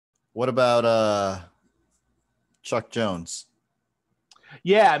What about Chuck Jones?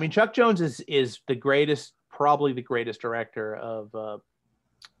 Yeah, I mean Chuck Jones is the greatest, probably the greatest director of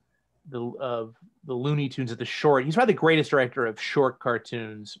the Looney Tunes at the short. He's probably the greatest director of short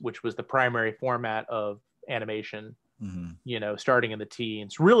cartoons, which was the primary format of animation. Mm-hmm. You know, starting in the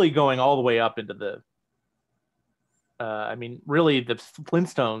teens, really going all the way up into the. I mean, really, the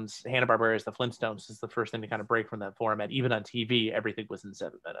Flintstones, Hanna-Barbera's The Flintstones is the first thing to kind of break from that format. Even on TV, everything was in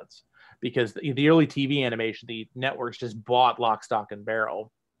 7 minutes because the early TV animation, the networks just bought lock, stock, and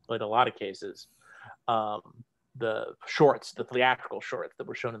barrel, like a lot of cases. Um, the shorts, the theatrical shorts that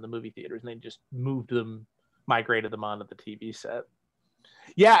were shown in the movie theaters, and they just moved them, migrated them onto the TV set.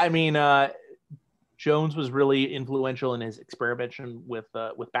 Yeah, I mean, Jones was really influential in his experimentation with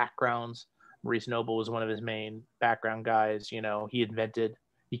backgrounds. Maurice Noble was one of his main background guys. You know, he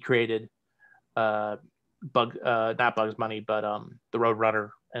created not Bugs Bunny, but the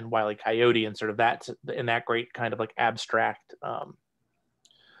Roadrunner and Wile E. Coyote, and sort of that in that great kind of like abstract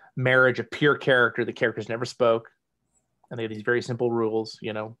marriage of pure character. The characters never spoke, and they had these very simple rules.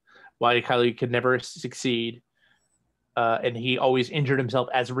 You know, Wile E. Coyote could never succeed, and he always injured himself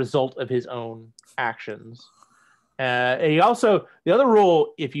as a result of his own actions. And he also, the other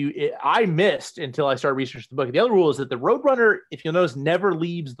rule, I missed until I started researching the book. The other rule is that the Roadrunner, if you'll notice, never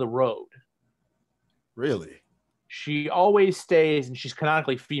leaves the road. Really? She always stays, and she's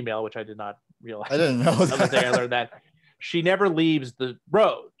canonically female, which I did not realize. I didn't know that. Another thing I learned that she never leaves the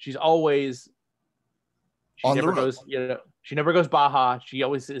road. She's always On the never road. goes, you know, she never goes Baja. She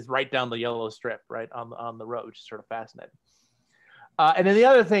always is right down the yellow strip, right on the road, which is sort of fascinating. And then the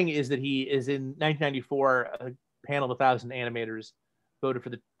other thing is that he is in 1994. A panel of 1,000 animators voted for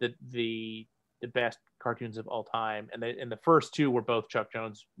the best cartoons of all time, and the first two were both Chuck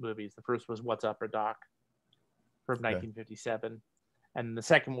Jones movies. The first was What's Up, or Doc from 1957, and the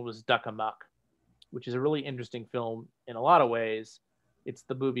second one was Duck Amuck, which is a really interesting film in a lot of ways. It's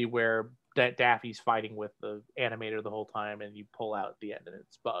the movie where Daffy's fighting with the animator the whole time, and you pull out at the end, and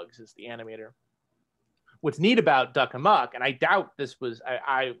it's Bugs is the animator. What's neat about Duck Amuck, and I doubt this was,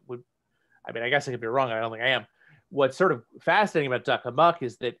 I mean, I guess I could be wrong. I don't think I am. What's sort of fascinating about Duck Amuck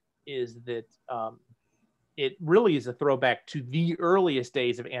is that it really is a throwback to the earliest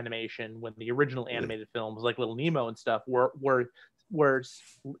days of animation, when the original animated films like Little Nemo and stuff were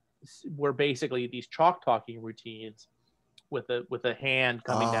basically these chalk talking routines with a hand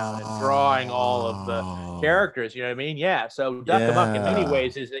coming down and drawing all of the characters. You know what I mean? Yeah. So Duck Amuck in many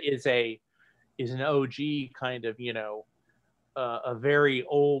ways is an OG kind of, you know, a very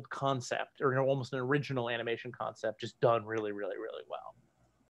old concept, or almost an original animation concept, just done really, really, really well.